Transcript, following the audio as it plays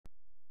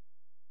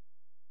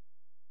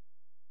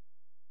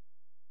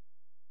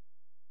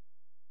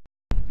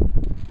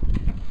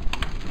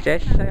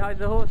Jess, say hi to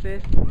the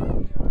horses.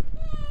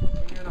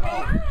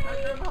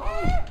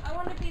 I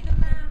want to be the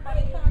man, but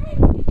I can't be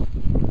the man.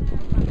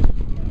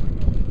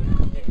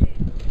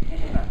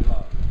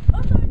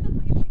 Oh, sorry, that's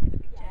what you're taking a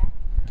picture.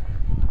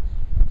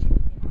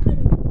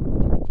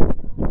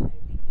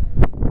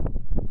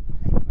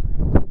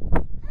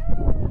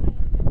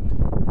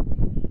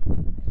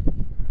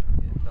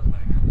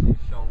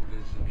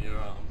 Shoulders and your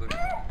arms.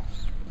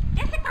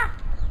 Jessica!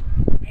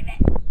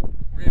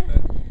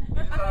 Ribbon.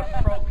 Is that a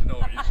frog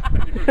noise?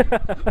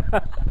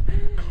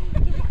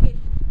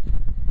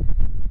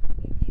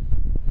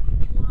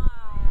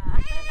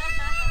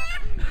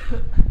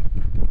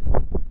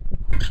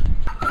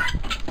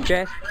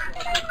 Jess,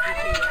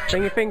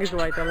 bring your fingers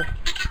away, darling.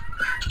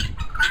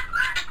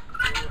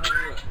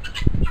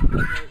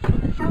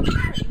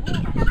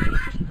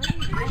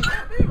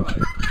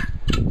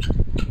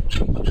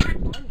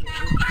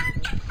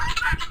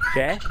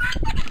 Jess?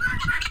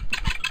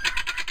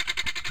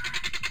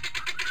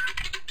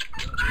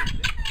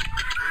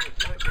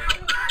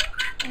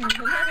 You're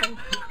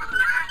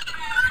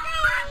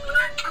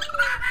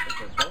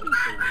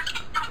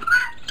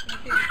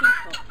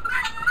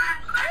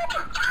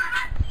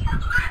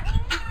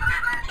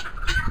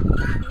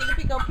a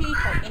big old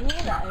peacock, you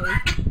hear that?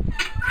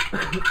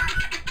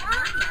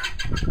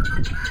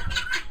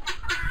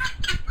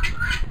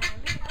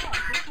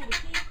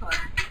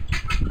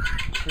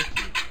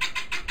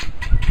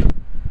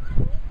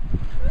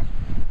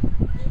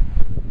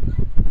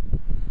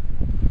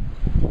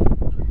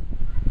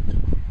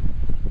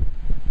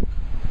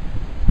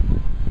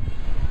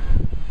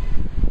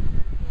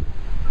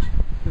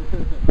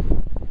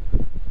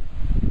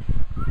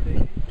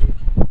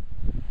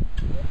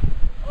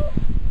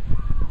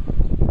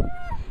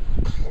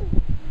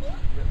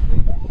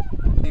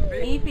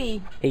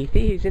 Evie.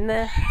 Evie, who's in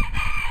there?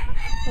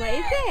 What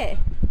is it?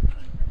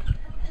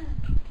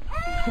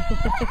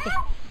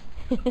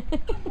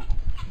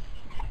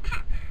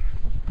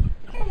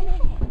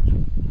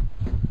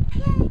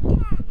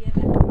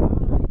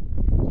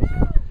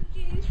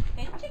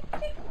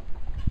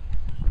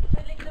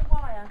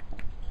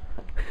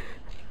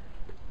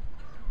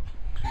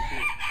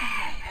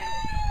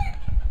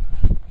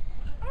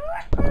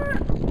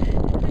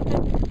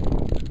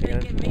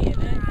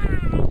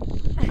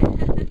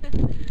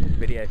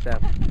 Video Sam.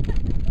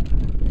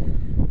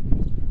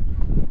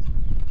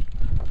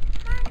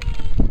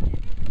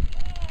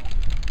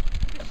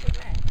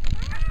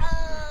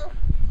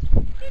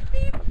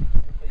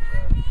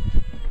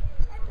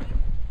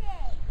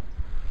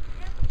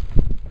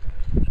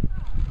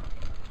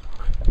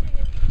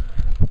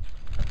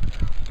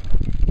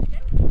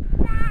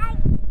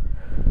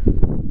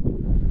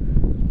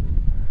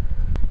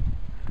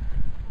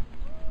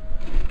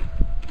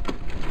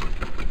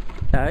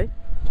 So,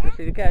 let's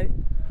see the goat.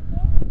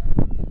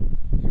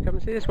 Come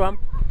and see this one.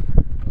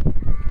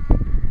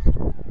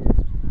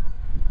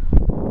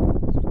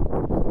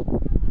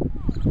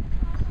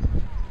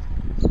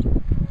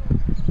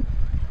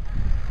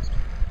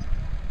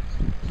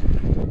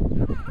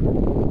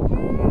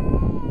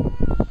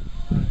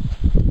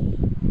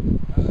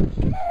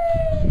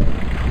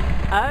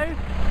 Oh.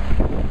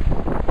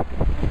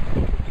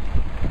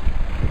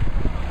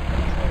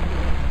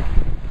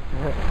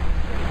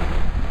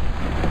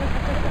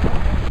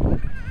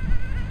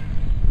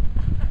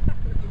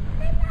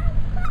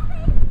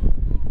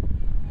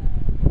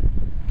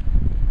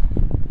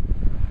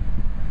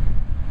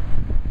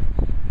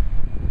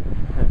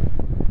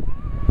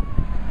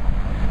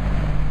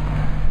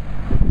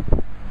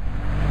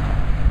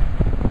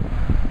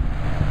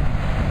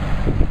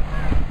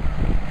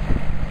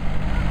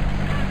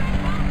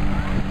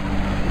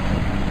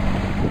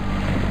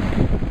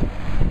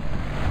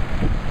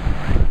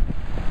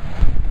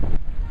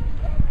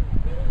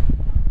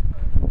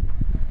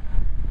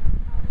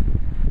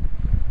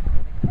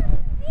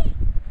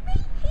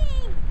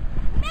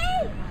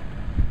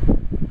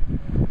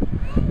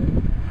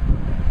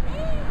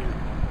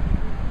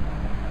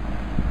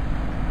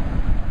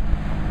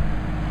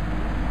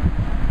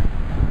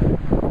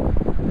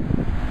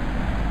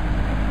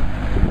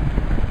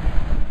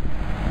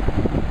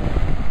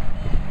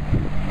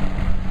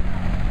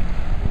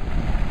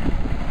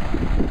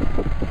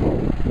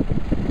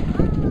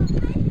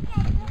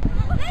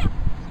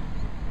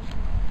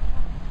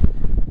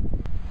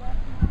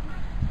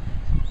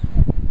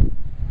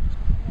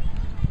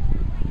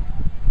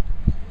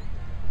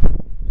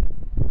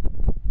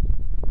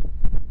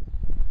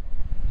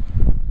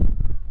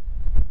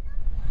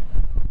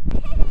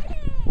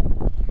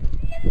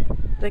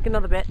 Take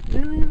another bit.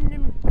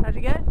 How's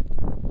it go?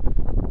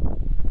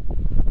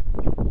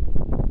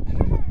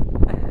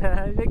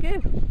 How's it go?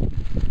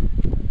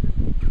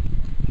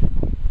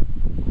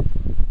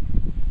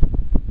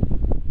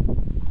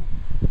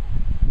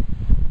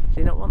 Do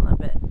you not want that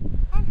bit?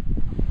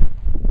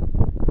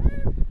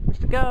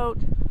 Mr. Goat!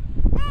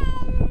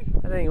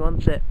 I think he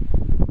wants it.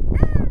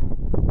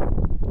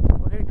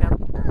 Well, here he comes.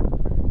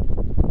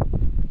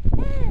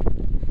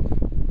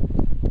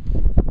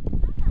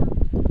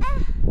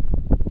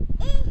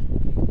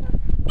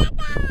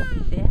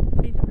 Yeah,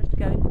 feed him.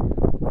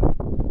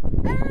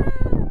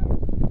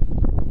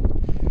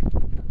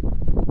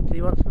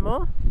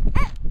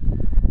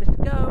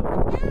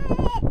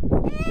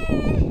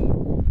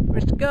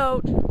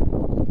 goat.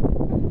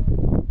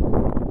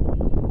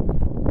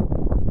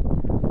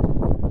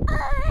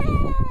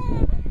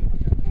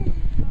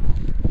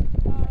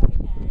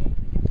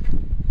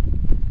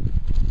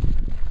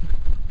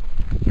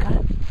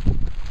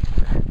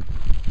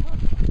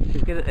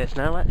 She's good at this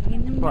now, look.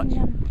 Watch.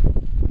 You're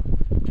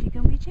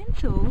going to be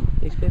gentle.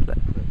 He's good, look.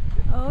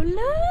 Oh,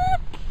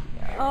 look!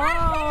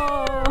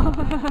 Oh!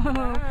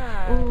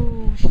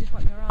 Oh, she just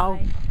wiped your eye. Oh,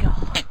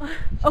 God.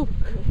 Oh!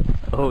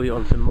 Oh, he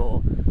wants some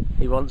more.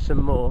 He wants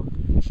some more.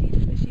 She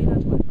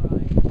allowed to wipe her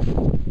eye.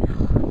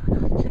 Oh,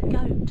 it's a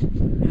goat.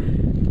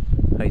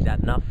 Oh, he's had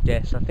enough,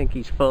 Jess. I think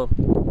he's full.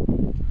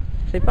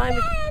 Say bye,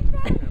 Mr.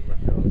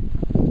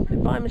 Say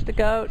bye, Mr.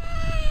 Goat.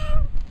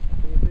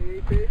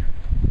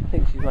 I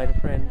think she's made a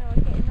friend.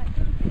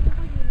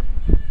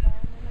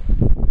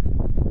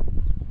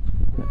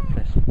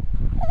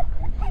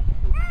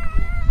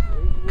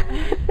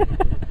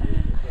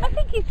 I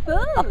think he's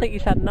full. I think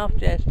he's had enough,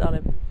 Jess,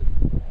 darling.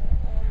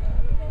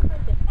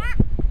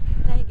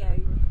 There you go.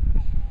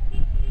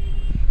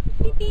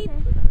 Beep beep.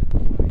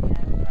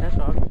 That's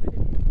all right.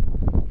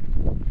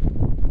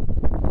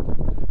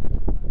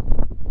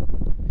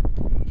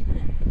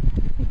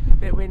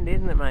 Bit windy,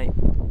 isn't it, mate?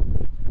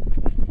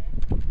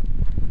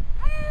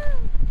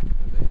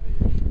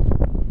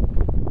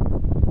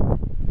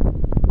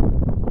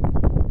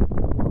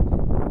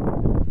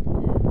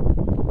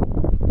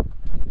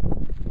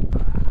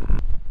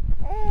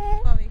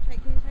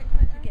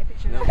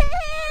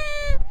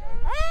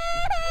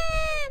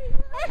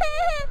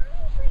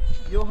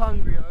 You're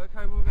hungry,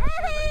 okay? We'll go back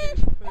and get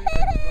you some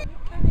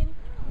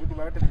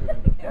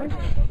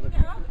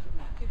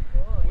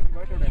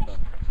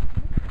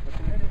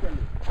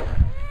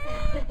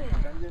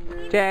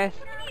food. Jess.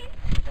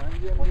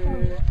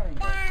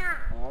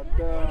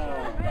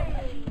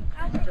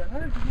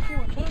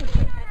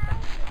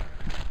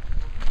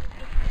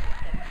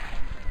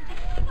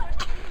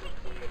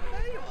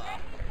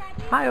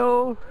 Hi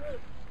all.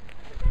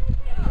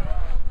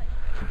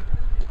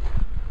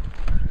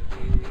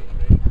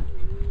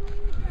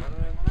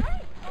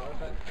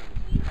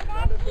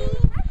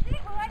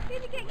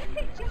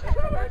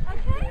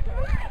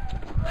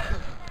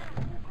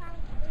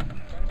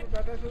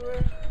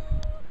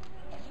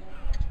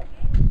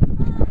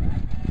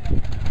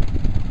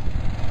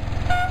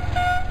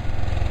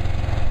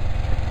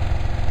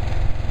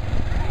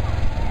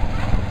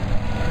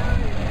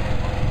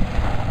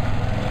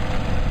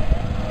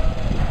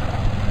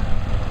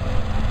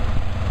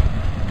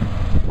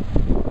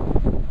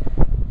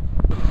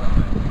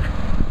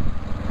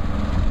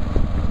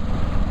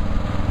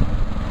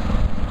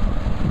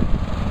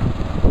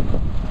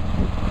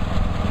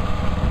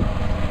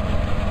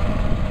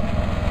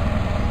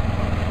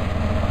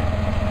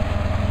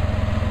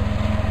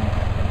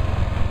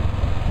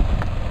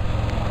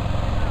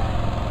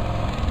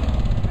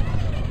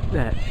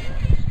 There.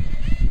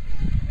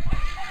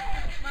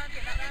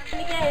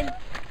 Again.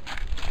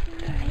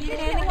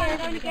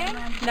 Again.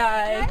 No,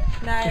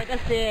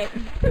 that's it.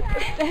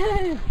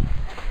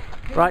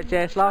 Right,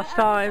 Jess, last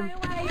time.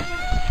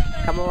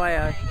 Come away,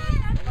 oh.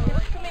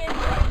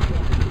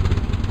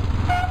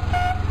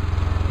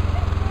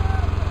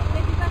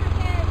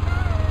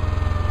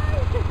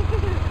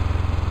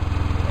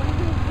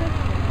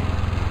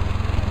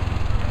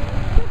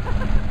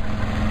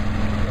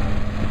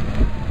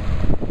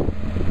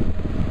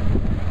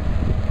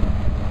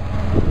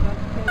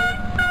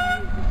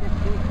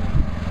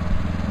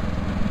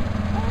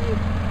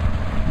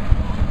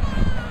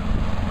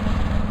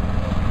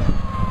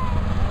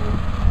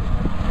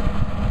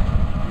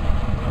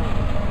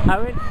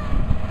 Owen?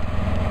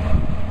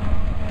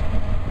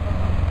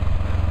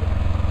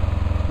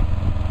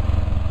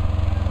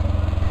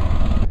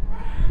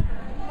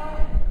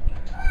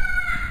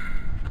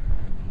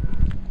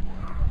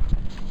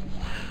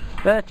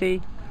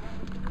 Bertie.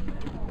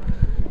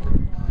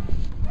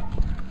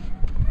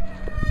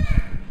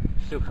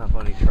 Still can't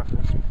find any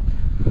truffles.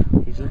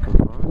 He's looking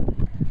for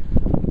them.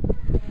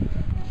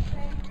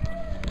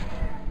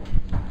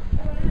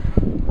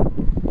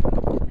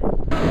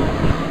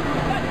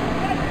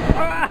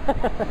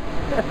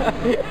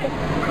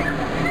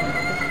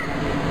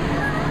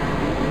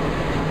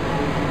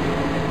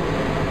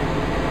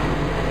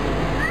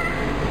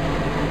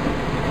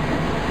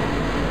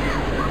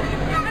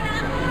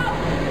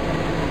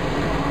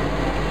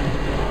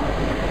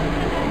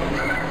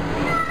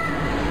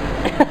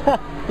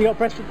 You got to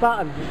press the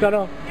button, it's gone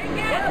off.